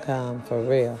husband gonna come for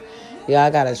real. Y'all, I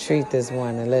got a treat this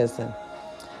morning. Listen,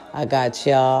 I got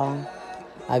y'all.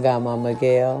 I got my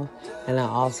Miguel. And I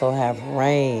also have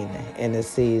rain in the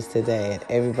seas today. And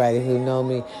everybody who know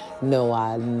me know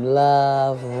I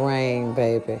love rain,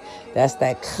 baby. That's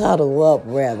that cuddle up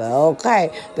weather,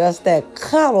 okay? That's that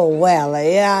cuddle weather,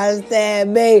 you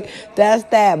understand me? That's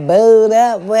that boot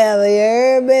up weather, you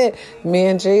hear me? Me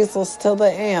and Jesus to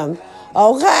the end,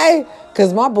 okay?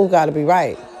 Because my boo got to be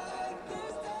right.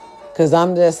 Because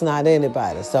I'm just not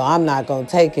anybody. So I'm not going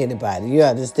to take anybody. You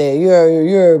understand? You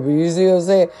see what I'm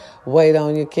saying? Wait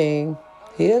on your king.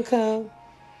 He'll come.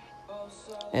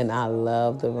 And I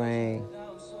love the rain.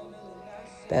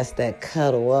 That's that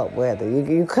cuddle up weather.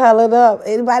 You cuddled up.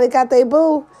 Anybody got their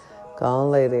boo? Go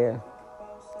on, lay there.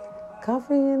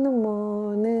 Coffee in the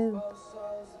morning.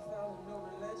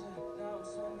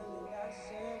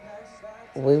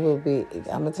 We will be,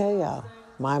 I'm going to tell y'all,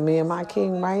 me and my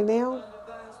king right now,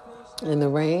 in the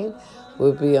rain,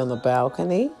 we'll be on the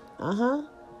balcony.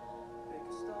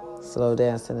 Slow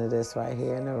dancing to this right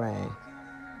here in the rain.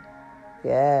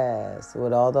 Yes,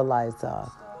 with all the lights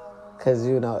off. Because,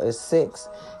 it's 6,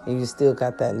 and you still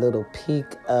got that little peak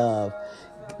of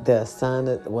the sun.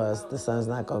 The sun's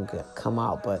not going to come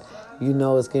out, but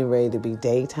it's getting ready to be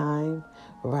daytime.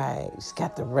 Right. It's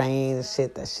got the rain and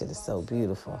shit. That shit is so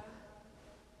beautiful.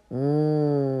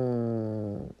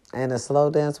 And a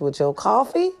slow dance with your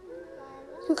coffee.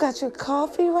 You got your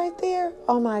coffee right there?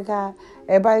 Oh, my God.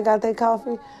 Everybody got their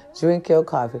coffee? Drink your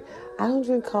coffee. I don't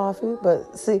drink coffee,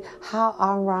 but see, how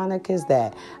ironic is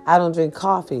that? I don't drink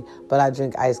coffee, but I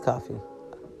drink iced coffee.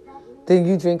 Then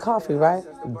you drink coffee, right?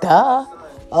 Duh.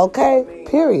 Okay,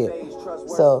 period.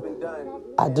 So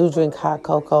I do drink hot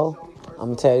cocoa. I'm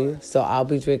going to tell you. So I'll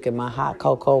be drinking my hot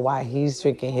cocoa while he's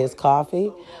drinking his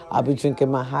coffee. I'll be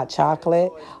drinking my hot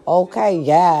chocolate. Okay,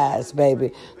 yes,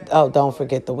 baby. Oh, don't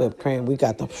forget the whipped cream. We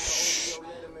got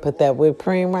put that whipped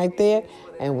cream right there,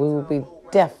 and we will be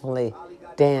definitely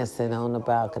dancing on the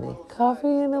balcony. Coffee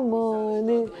in the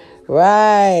morning.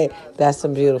 Right. That's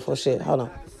some beautiful shit. Hold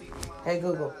on. Hey,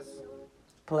 Google.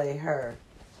 Play her.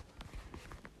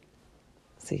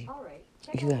 See,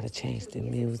 you got to change the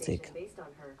music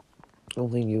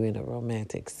when you're in a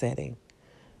romantic setting,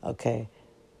 okay?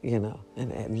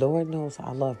 And Lord knows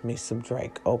I love me some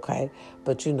Drake, okay?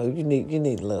 But you need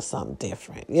a little something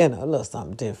different, a little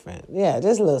something different. Yeah,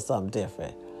 just a little something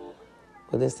different.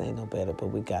 Well, this ain't no better, but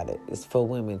we got it. It's for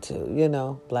women too,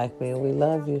 Black men, we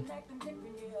love you.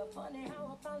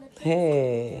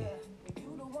 Hey.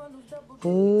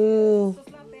 Ooh.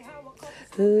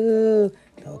 Ooh.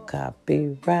 No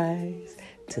copyrights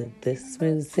to this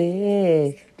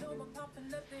music.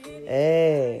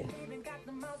 Hey.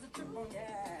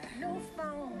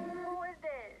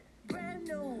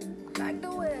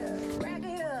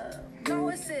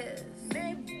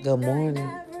 Good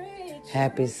morning.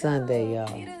 Happy Sunday,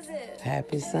 y'all.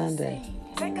 Happy Sunday.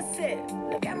 Take a sip.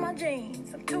 Look at my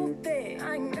jeans. I'm too thick.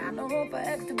 I ain't got no room for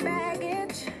extra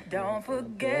baggage. Don't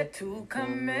forget to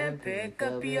come and pick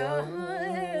up your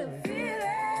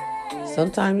feelings.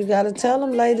 Sometimes you got to tell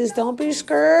them, ladies, don't be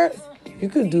scared. You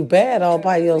can do bad all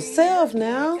by yourself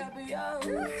now.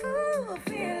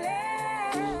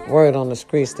 Word on the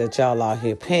streets that y'all out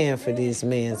here paying for these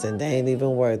men and they ain't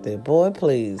even worth it. Boy,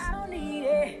 please.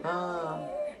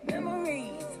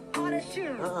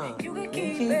 You can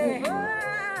keep it.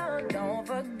 Don't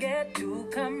forget to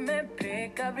come and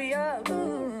pick up your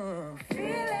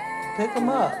feelings. Pick them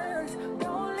up.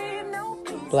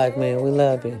 Black man, we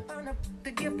love you.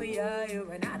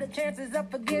 Chances of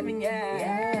forgiving,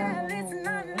 yeah.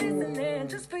 Listening,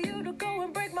 just for you to go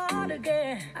and break my heart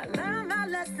again. I learned my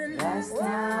lesson last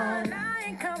time. I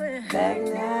ain't coming back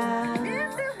now.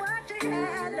 This is what you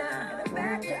had now. And I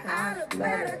bet you I look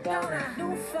better, don't I?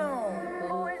 New phone,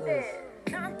 who is it?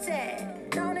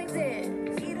 Contact, don't exist.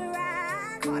 Either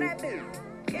I call that bill.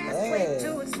 Gas way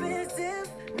too expensive.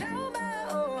 No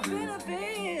more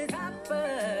benefits.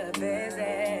 Papa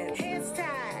busy. Hands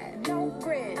tied, no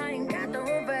grip. I ain't got no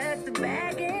room for extra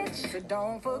baggage. So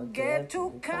don't forget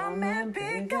to come and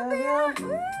pick up your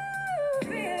feelings.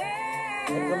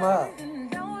 Pick them up.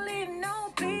 Don't leave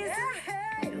no peace.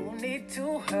 You need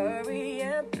to hurry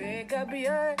and pick up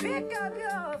your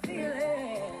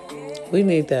feelings. We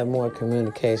need that more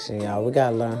communication, y'all. We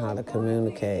got to learn how to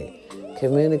communicate.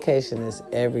 Communication is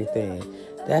everything.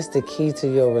 That's the key to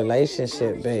your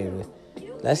relationship, baby.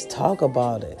 Let's talk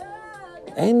about it.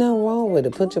 Ain't nothing wrong with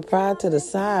it. Put your pride to the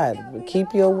side.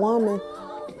 Keep your woman.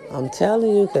 I'm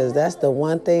telling you, because that's the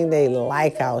one thing they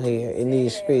like out here in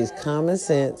these streets. Common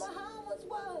sense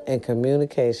and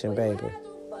communication, baby.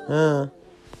 Huh?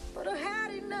 But I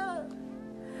had enough.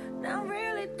 Now I'm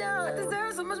really done. I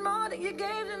deserve so much more than you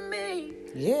gave to me.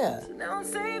 Yeah. So now I'm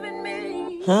saving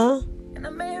me. Huh? And I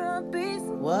made her a piece.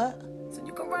 What? So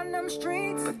you can run them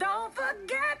streets. But don't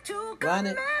forget to Run come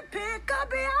it. and pick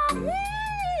up your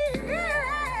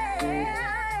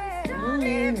Don't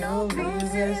leave no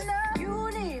pieces. You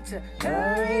need to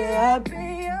hurry up.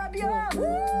 Pay up your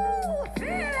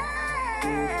feeling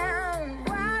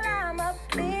while I'm up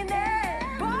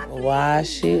cleaning. Why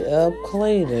she up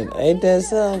cleaning? Ain't that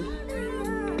so?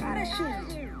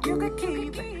 You could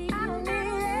keep it. I don't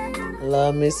need it.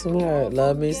 Love me some her.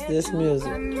 Love me this music.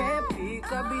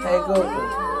 Hey,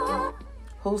 go.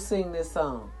 Who sing this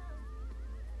song?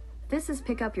 This is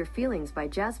Pick Up Your Feelings by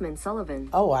Jasmine Sullivan.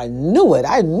 Oh, I knew it.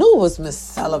 I knew it was Miss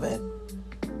Sullivan.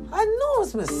 I knew it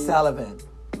was Miss Sullivan.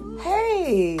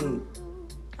 Hey,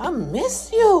 I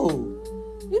miss you.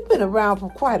 You've been around for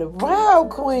quite a while,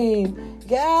 Queen.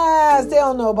 Guys, they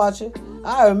don't know about you.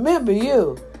 I remember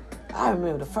you. I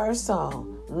remember the first song.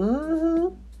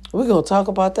 We're going to talk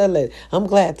about that later. I'm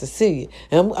glad to see you.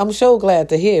 And I'm so glad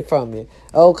to hear from you.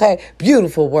 Okay?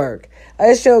 Beautiful work.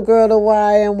 It's your girl, the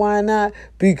Why and Why Not?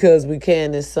 Because we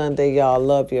can this Sunday, y'all.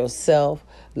 Love yourself.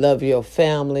 Love your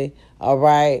family. All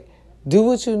right? Do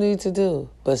what you need to do.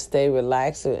 But stay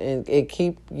relaxed and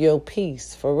keep your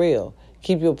peace. For real.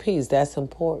 Keep your peace. That's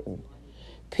important.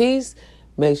 Peace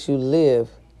makes you live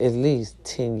at least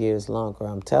 10 years longer.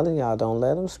 I'm telling y'all, don't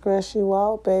let them stress you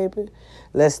out, baby.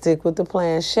 Let's stick with the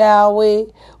plan, shall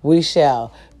we? We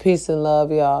shall. Peace and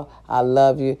love, y'all. I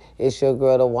love you. It's your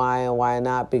girl, the Why and Why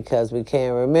Not? Because we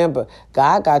can. Remember,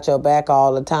 God got your back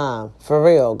all the time. For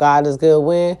real. God is good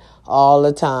when? All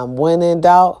the time. When in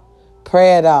doubt,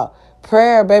 pray it out.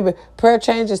 Prayer, baby. Prayer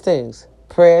changes things.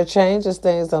 Prayer changes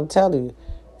things. I'm telling you.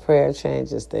 Prayer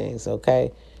changes things,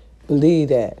 okay? Believe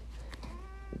that.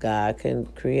 God can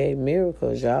create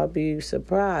miracles. Y'all be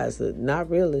surprised. Not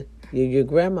really. Your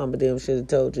grandmama them should have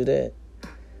told you that.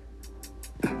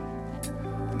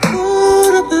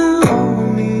 Put a bill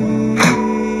on me.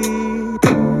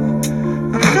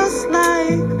 I'm just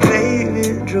like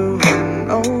baby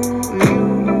drooling over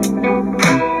you.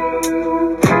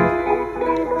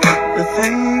 The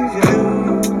things you do.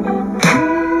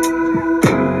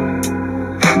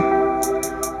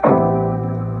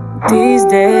 These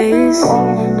days,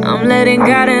 I'm letting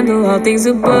God handle all things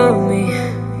above me.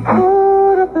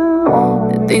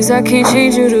 The things I can't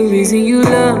change are the reason you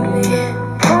love me.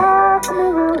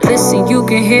 Listen, you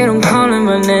can hear them calling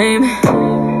my name.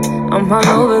 I'm all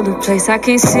over the place, I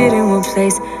can't sit in one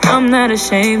place. I'm not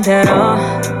ashamed at all.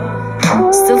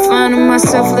 Still finding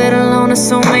myself, let alone a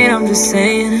soulmate, I'm just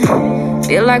saying.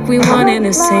 Feel like we one and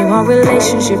the same, our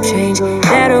relationship changed.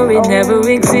 That or it never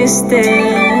existed.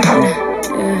 Yeah.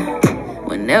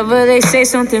 Whenever they say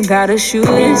something about us, you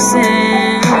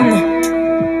listen.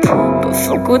 But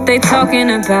fuck what they talking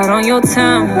about on your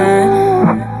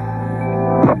timeline.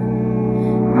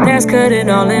 That's cutting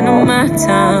all into my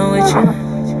time with you.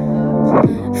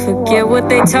 Forget what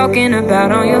they talking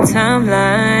about on your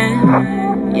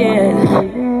timeline.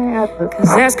 Yeah,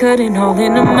 cause that's cutting all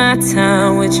into my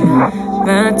time with you.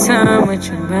 My time with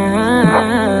you,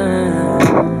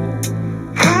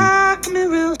 rock me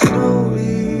real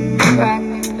slowly. Rock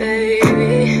me,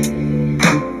 baby.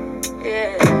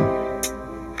 Yeah.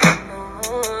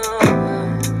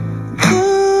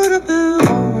 Put a bill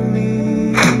on me.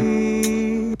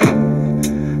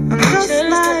 I'm just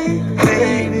like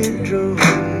baby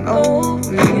drooling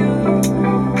over you.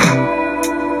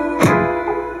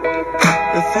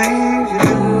 The things you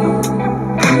do.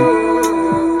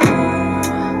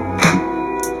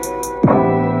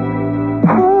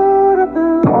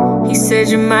 He said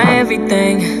you're my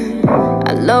everything.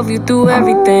 I love you through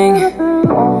everything.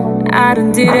 I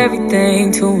done did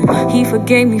everything to him. He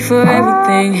forgave me for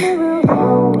everything.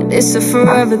 And it's a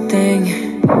forever thing.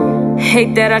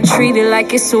 Hate that I treat it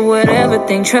like it's a whatever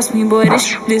thing. Trust me, boy, this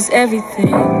shit is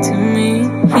everything to me.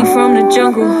 He from the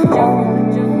jungle.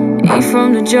 He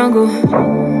from the jungle.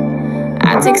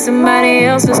 I take somebody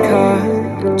else's car,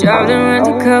 drive them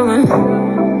undercover.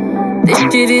 This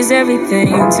shit is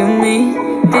everything to me.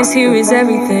 This here is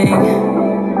everything.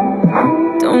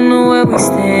 Don't know where we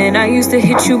stand. I used to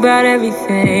hit you about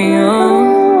everything.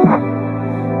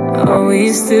 Oh,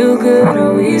 we still good.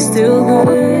 Oh, we still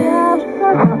good.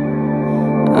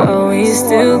 Oh, we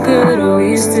still good. Oh,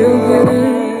 we still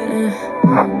good.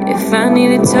 If I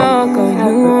need to talk,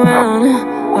 are you around?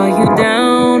 Are you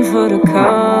down for the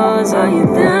cause? Are you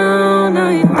down?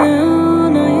 Are you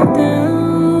down? Are you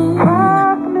down?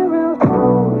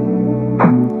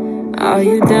 Are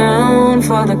you down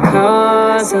for the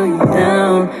cause? Are you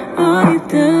down? Are you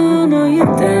down? Are you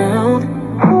down?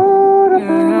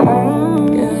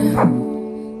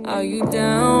 Yeah. Are you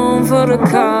down for the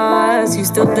cause? You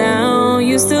still down?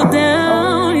 You still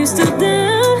down? You still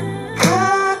down?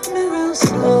 Rock me real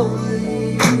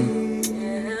slowly.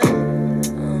 Yeah.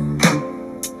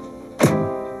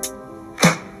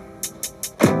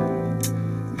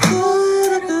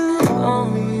 Put a glove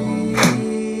on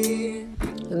me.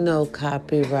 No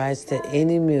copyrights to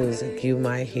any music you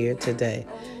might hear today.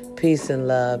 Peace and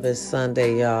love. It's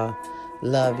Sunday, y'all.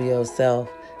 Love yourself.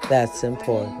 That's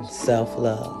important.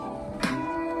 Self-love.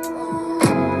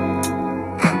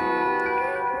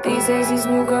 These days, these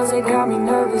new girls, they got me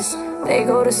nervous. They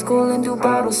go to school and do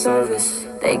bottle service.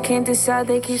 They can't decide,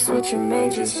 they keep switching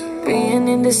majors. Being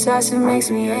indecisive makes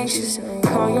me anxious.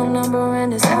 Call your number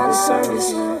and it's out of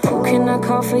service. Who can I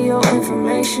call for your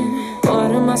information?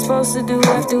 What am I supposed to do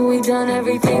after we done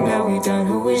everything that we done?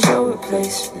 Who is your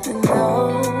replacement?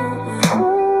 No.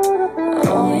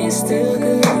 Oh, you're still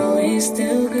good. Oh, you're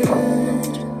still good.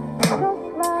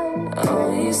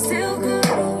 Oh, you're still good.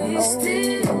 Oh, you're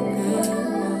still good.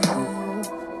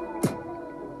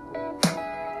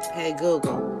 Hey,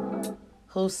 Google,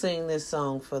 who sing this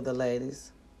song for the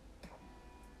ladies?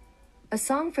 A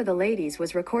Song for the Ladies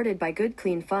was recorded by Good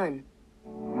Clean Fun.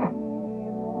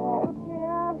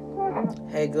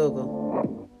 Hey,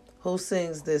 Google, who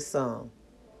sings this song?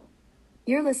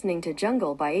 You're listening to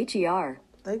Jungle by HER.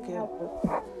 Thank you.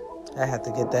 I have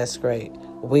to get that straight.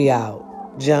 We out.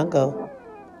 Jungle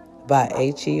by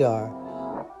HER.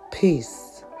 Peace.